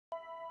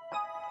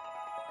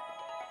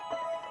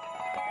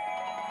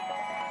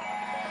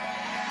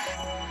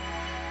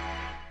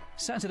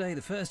Saturday the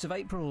 1st of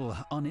April,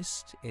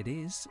 Honest It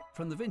Is.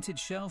 From the vintage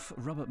shelf,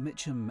 Robert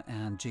Mitchum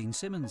and Gene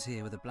Simmons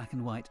here with a black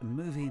and white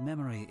movie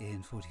memory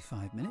in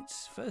 45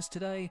 minutes. First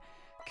today,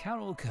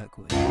 Carol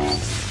Kirkwood.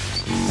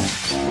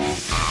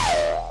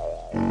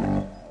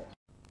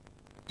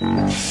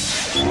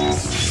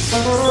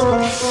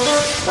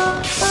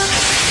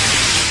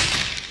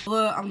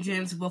 Hello, I'm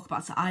James and welcome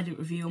back to Ident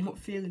Review. I'm not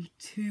feeling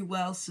too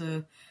well,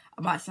 so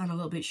I might sound a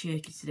little bit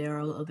shaky today or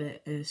a little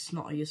bit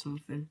snotty or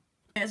something.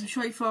 As I'm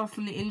sure you saw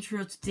from the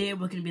intro, today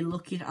we're going to be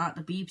looking at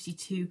the BBC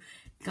Two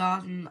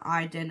Garden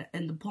Ident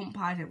and the Pump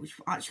Ident, which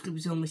actually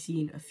was only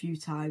seen a few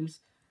times.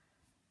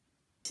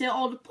 So,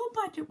 the Pump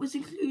Ident was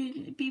included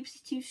in the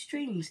BBC Two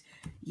strings.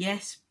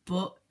 Yes,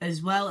 but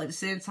as well, at the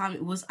same time,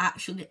 it was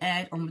actually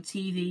aired on the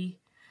TV.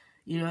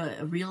 You know,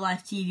 real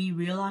life TV,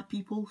 real life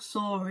people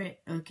saw it,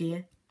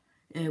 okay.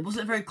 It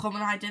wasn't a very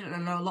common ident, and I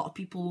know a lot of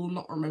people will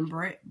not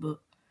remember it,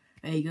 but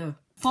there you go.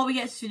 Before we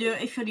get to the video,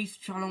 if you're new to the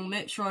channel,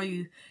 make sure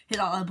you hit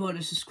that like button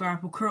and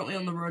subscribe. We're currently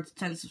on the road to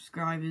 10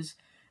 subscribers.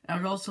 And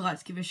I'd also like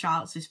to give a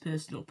shout out to this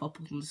person who'll pop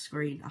up on the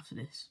screen after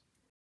this.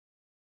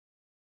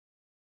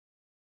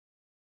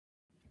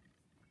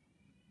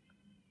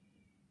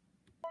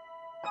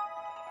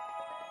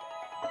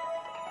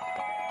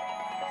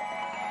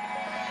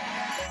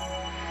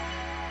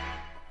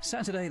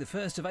 Saturday the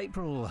 1st of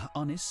April,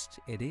 Honest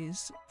It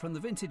Is. From the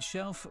vintage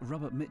shelf,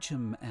 Robert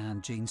Mitchum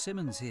and Gene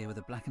Simmons here with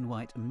a black and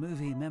white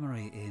movie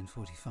memory in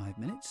 45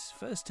 minutes.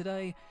 First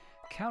today,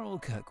 Carol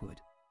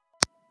Kirkwood.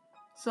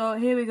 So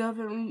here we go.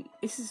 For me,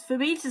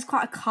 this is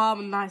quite a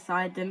calm and nice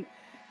ident.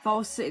 If I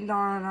was sitting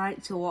down at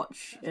night to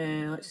watch,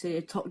 let's say,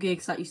 a top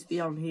gigs that used to be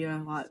on here,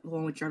 like the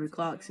one with Jeremy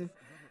Clarkson,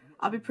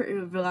 I'd be pretty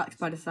relaxed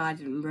by the side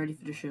and ready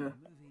for the show.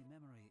 Movie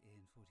memory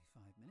in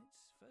 45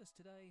 minutes. First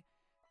today,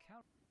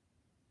 Carol.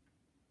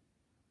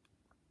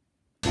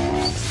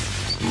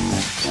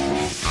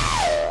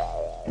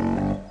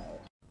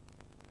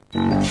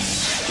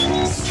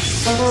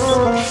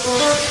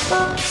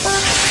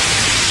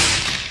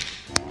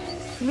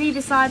 For me,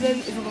 this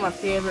ident is one of my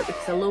favourite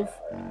because I love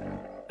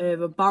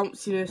the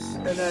bounciness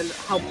and then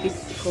how big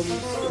it becomes.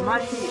 In my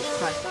opinion, it's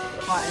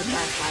quite a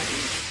nice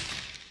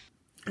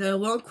ident.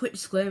 One quick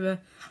disclaimer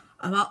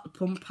about the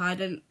Pump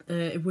Ident.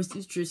 It was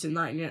introduced in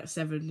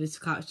 1987, this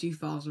took out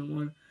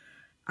 2001.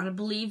 And I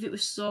believe it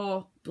was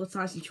saw both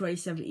times in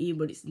 2017,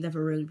 but it's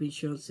never really been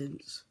shown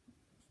since.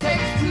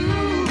 Takes two,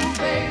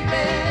 baby.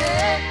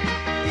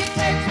 It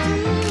takes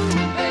two,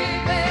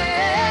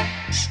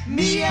 baby.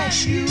 Me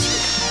and you.